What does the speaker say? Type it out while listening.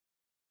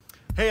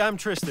Hey, I'm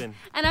Tristan.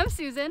 And I'm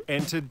Susan.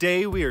 And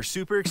today we are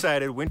super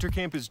excited. Winter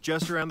camp is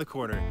just around the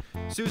corner.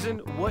 Susan,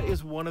 what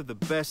is one of the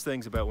best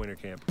things about winter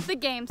camp? The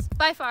games,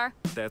 by far.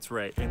 That's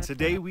right. And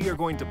today we are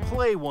going to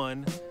play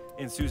one,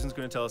 and Susan's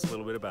going to tell us a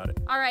little bit about it.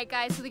 All right,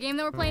 guys, so the game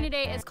that we're playing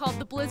today is called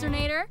the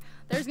Blizzarnador.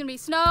 There's going to be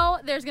snow,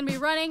 there's going to be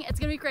running, it's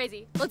going to be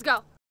crazy. Let's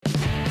go.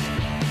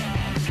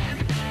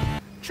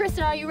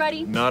 Tristan, are you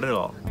ready? Not at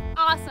all.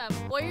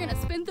 Awesome. Well, you're going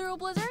to spin through a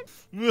blizzard.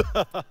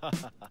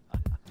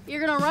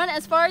 You're going to run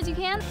as far as you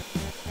can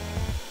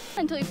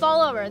until you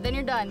fall over. Then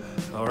you're done.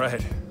 All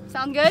right.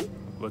 Sound good?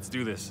 Let's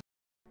do this.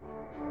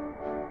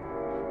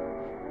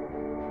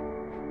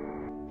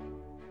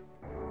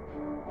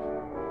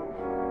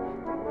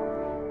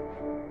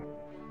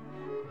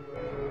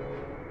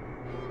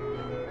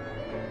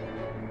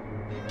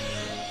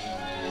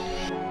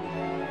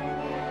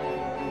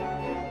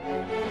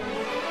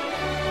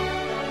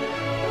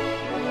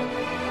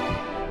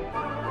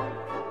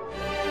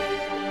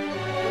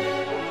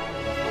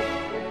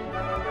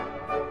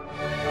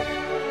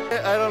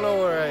 I don't know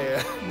where I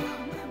am.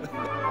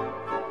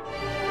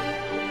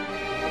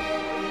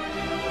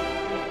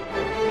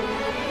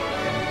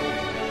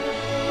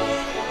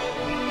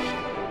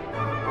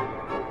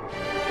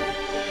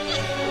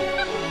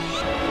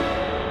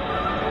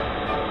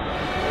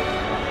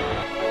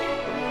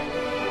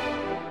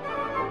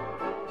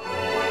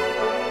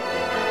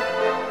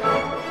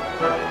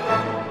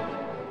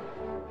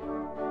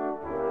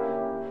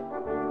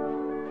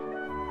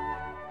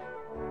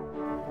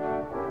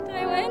 Did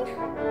I win?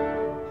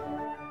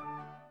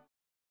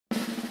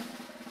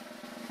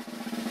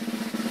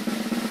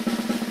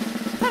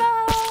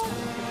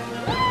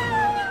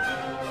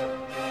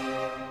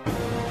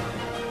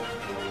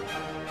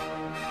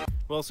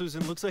 Well,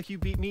 Susan, looks like you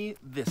beat me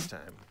this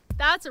time.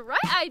 That's right,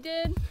 I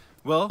did.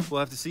 Well, we'll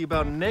have to see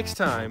about next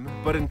time.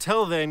 But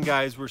until then,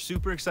 guys, we're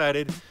super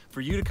excited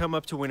for you to come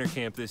up to winter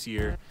camp this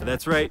year.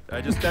 That's right.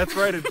 That's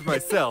right, it's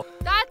myself.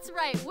 That's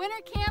right,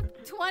 Winter Camp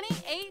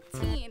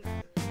 2018.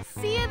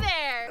 See you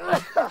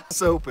there.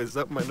 Soap is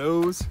up my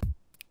nose.